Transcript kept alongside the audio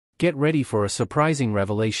Get ready for a surprising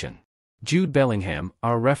revelation. Jude Bellingham,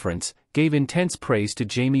 our reference, gave intense praise to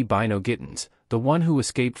Jamie Bino Gittens, the one who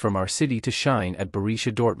escaped from our city to shine at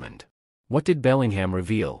Borussia Dortmund. What did Bellingham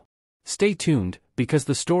reveal? Stay tuned, because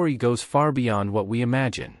the story goes far beyond what we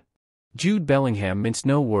imagine. Jude Bellingham minced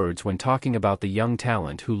no words when talking about the young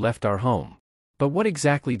talent who left our home. But what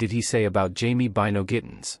exactly did he say about Jamie Bino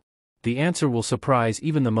Gittens? The answer will surprise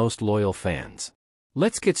even the most loyal fans.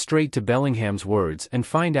 Let's get straight to Bellingham's words and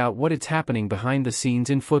find out what is happening behind the scenes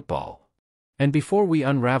in football. And before we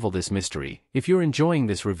unravel this mystery, if you're enjoying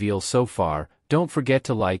this reveal so far, don't forget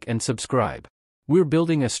to like and subscribe. We're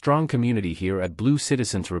building a strong community here at Blue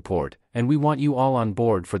Citizens Report, and we want you all on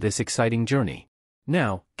board for this exciting journey.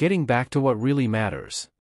 Now, getting back to what really matters.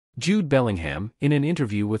 Jude Bellingham, in an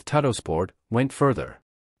interview with Tuttosport, went further.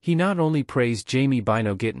 He not only praised Jamie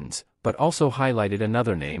Bino Gittens, but also highlighted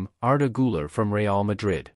another name, Arda Güler from Real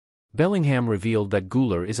Madrid. Bellingham revealed that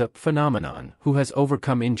Güler is a phenomenon who has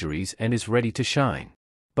overcome injuries and is ready to shine.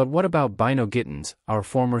 But what about Bino Gittens, our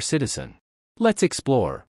former citizen? Let's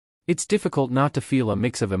explore. It's difficult not to feel a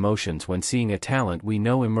mix of emotions when seeing a talent we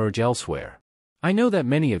know emerge elsewhere. I know that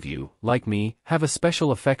many of you, like me, have a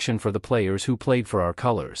special affection for the players who played for our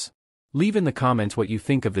colors. Leave in the comments what you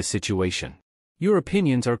think of this situation. Your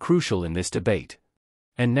opinions are crucial in this debate.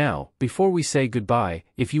 And now, before we say goodbye,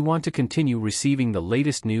 if you want to continue receiving the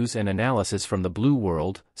latest news and analysis from the blue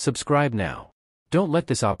world, subscribe now. Don't let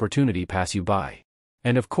this opportunity pass you by.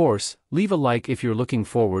 And of course, leave a like if you're looking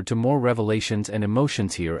forward to more revelations and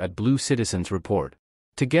emotions here at Blue Citizens Report.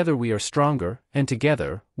 Together we are stronger, and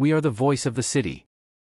together, we are the voice of the city.